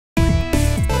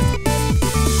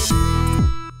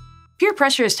Peer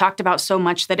pressure is talked about so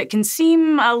much that it can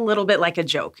seem a little bit like a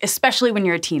joke, especially when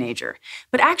you're a teenager.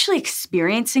 But actually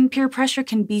experiencing peer pressure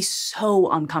can be so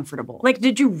uncomfortable. Like,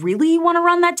 did you really want to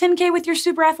run that 10K with your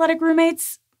super athletic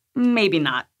roommates? Maybe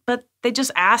not. But they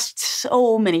just asked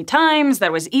so many times that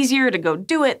it was easier to go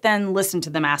do it than listen to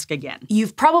them ask again.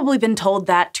 You've probably been told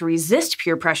that to resist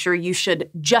peer pressure, you should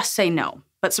just say no.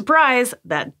 But surprise,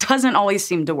 that doesn't always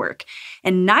seem to work.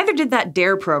 And neither did that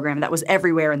DARE program that was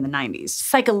everywhere in the 90s.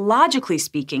 Psychologically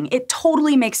speaking, it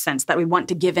totally makes sense that we want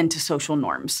to give in to social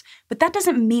norms. But that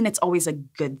doesn't mean it's always a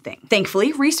good thing.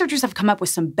 Thankfully, researchers have come up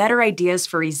with some better ideas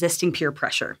for resisting peer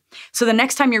pressure. So the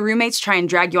next time your roommates try and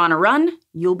drag you on a run,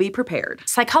 you'll be prepared.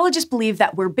 Psychologists believe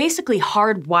that we're basically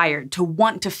hardwired to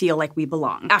want to feel like we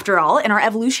belong. After all, in our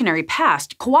evolutionary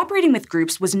past, cooperating with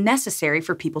groups was necessary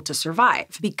for people to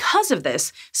survive. Because of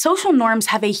this, social norms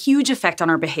have a huge effect on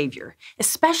our behavior,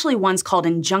 especially ones called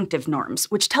injunctive norms,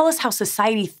 which tell us how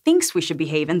society thinks we should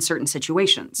behave in certain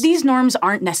situations. These norms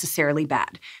aren't necessarily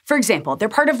bad. For example, they're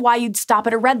part of why you'd stop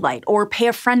at a red light or pay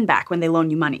a friend back when they loan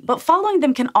you money. But following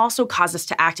them can also cause us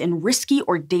to act in risky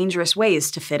or dangerous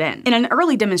ways to fit in. In an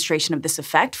early demonstration of this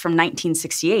effect from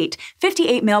 1968,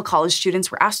 58 male college students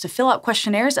were asked to fill out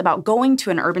questionnaires about going to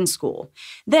an urban school.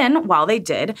 Then, while they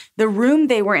did, the room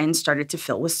they were in started to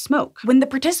fill with smoke. When the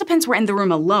participants were in the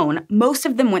room alone, most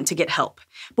of them went to get help.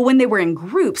 But when they were in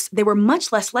groups, they were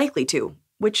much less likely to,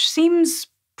 which seems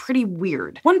pretty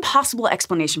weird. One possible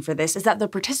explanation for this is that the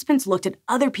participants looked at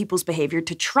other people's behavior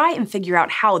to try and figure out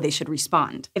how they should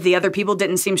respond. If the other people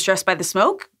didn't seem stressed by the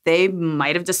smoke, they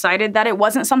might have decided that it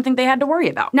wasn't something they had to worry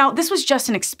about. Now, this was just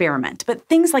an experiment, but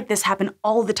things like this happen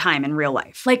all the time in real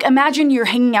life. Like, imagine you're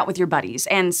hanging out with your buddies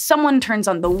and someone turns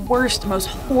on the worst, most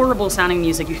horrible sounding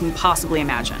music you can possibly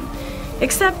imagine.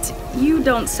 Except you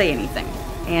don't say anything.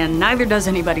 And neither does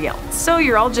anybody else. So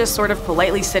you're all just sort of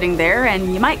politely sitting there,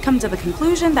 and you might come to the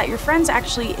conclusion that your friends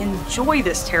actually enjoy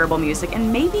this terrible music,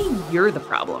 and maybe you're the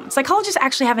problem. Psychologists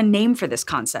actually have a name for this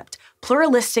concept: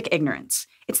 pluralistic ignorance.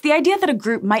 It's the idea that a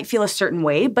group might feel a certain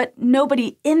way, but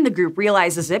nobody in the group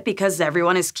realizes it because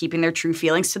everyone is keeping their true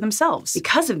feelings to themselves.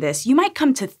 Because of this, you might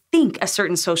come to think a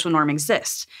certain social norm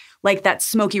exists. Like that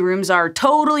smoky rooms are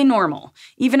totally normal,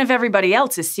 even if everybody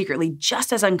else is secretly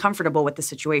just as uncomfortable with the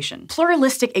situation.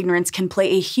 Pluralistic ignorance can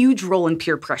play a huge role in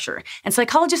peer pressure, and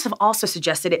psychologists have also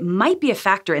suggested it might be a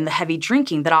factor in the heavy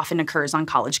drinking that often occurs on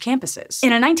college campuses. In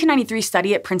a 1993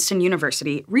 study at Princeton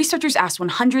University, researchers asked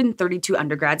 132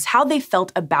 undergrads how they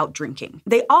felt about drinking.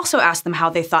 They also asked them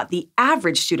how they thought the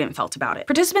average student felt about it.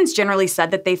 Participants generally said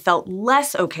that they felt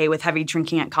less okay with heavy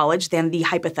drinking at college than the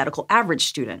hypothetical average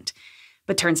student.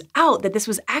 But turns out that this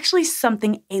was actually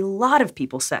something a lot of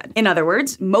people said. In other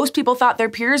words, most people thought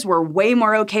their peers were way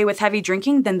more okay with heavy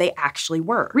drinking than they actually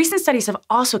were. Recent studies have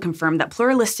also confirmed that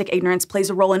pluralistic ignorance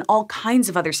plays a role in all kinds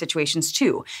of other situations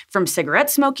too, from cigarette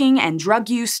smoking and drug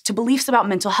use to beliefs about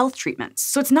mental health treatments.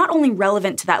 So it's not only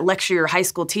relevant to that lecture your high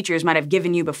school teachers might have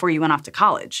given you before you went off to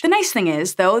college. The nice thing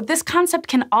is, though, this concept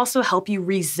can also help you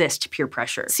resist peer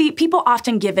pressure. See, people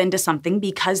often give in to something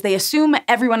because they assume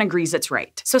everyone agrees it's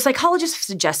right. So psychologists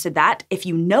suggested that, if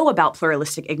you know about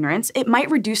pluralistic ignorance, it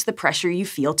might reduce the pressure you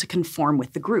feel to conform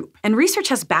with the group. And research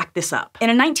has backed this up. In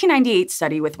a 1998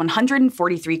 study with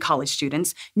 143 college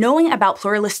students, knowing about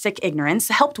pluralistic ignorance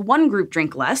helped one group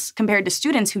drink less compared to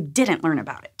students who didn't learn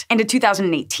about it. And a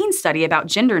 2018 study about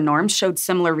gender norms showed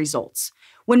similar results.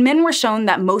 When men were shown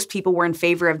that most people were in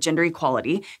favor of gender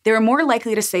equality, they were more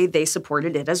likely to say they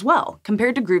supported it as well,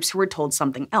 compared to groups who were told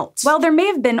something else. While there may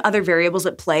have been other variables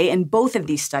at play in both of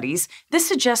these studies, this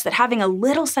suggests that having a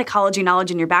little psychology knowledge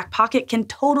in your back pocket can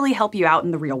totally help you out in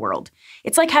the real world.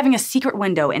 It's like having a secret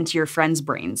window into your friends'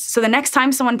 brains. So the next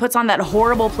time someone puts on that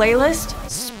horrible playlist,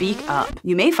 speak up.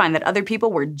 You may find that other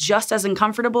people were just as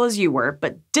uncomfortable as you were,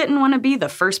 but didn't want to be the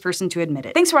first person to admit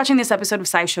it. Thanks for watching this episode of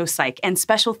SciShow Psych, and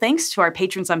special thanks to our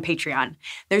patrons on Patreon.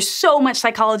 There's so much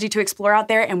psychology to explore out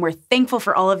there, and we're thankful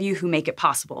for all of you who make it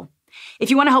possible.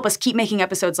 If you want to help us keep making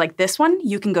episodes like this one,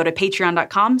 you can go to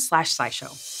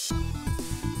patreon.com/SciShow.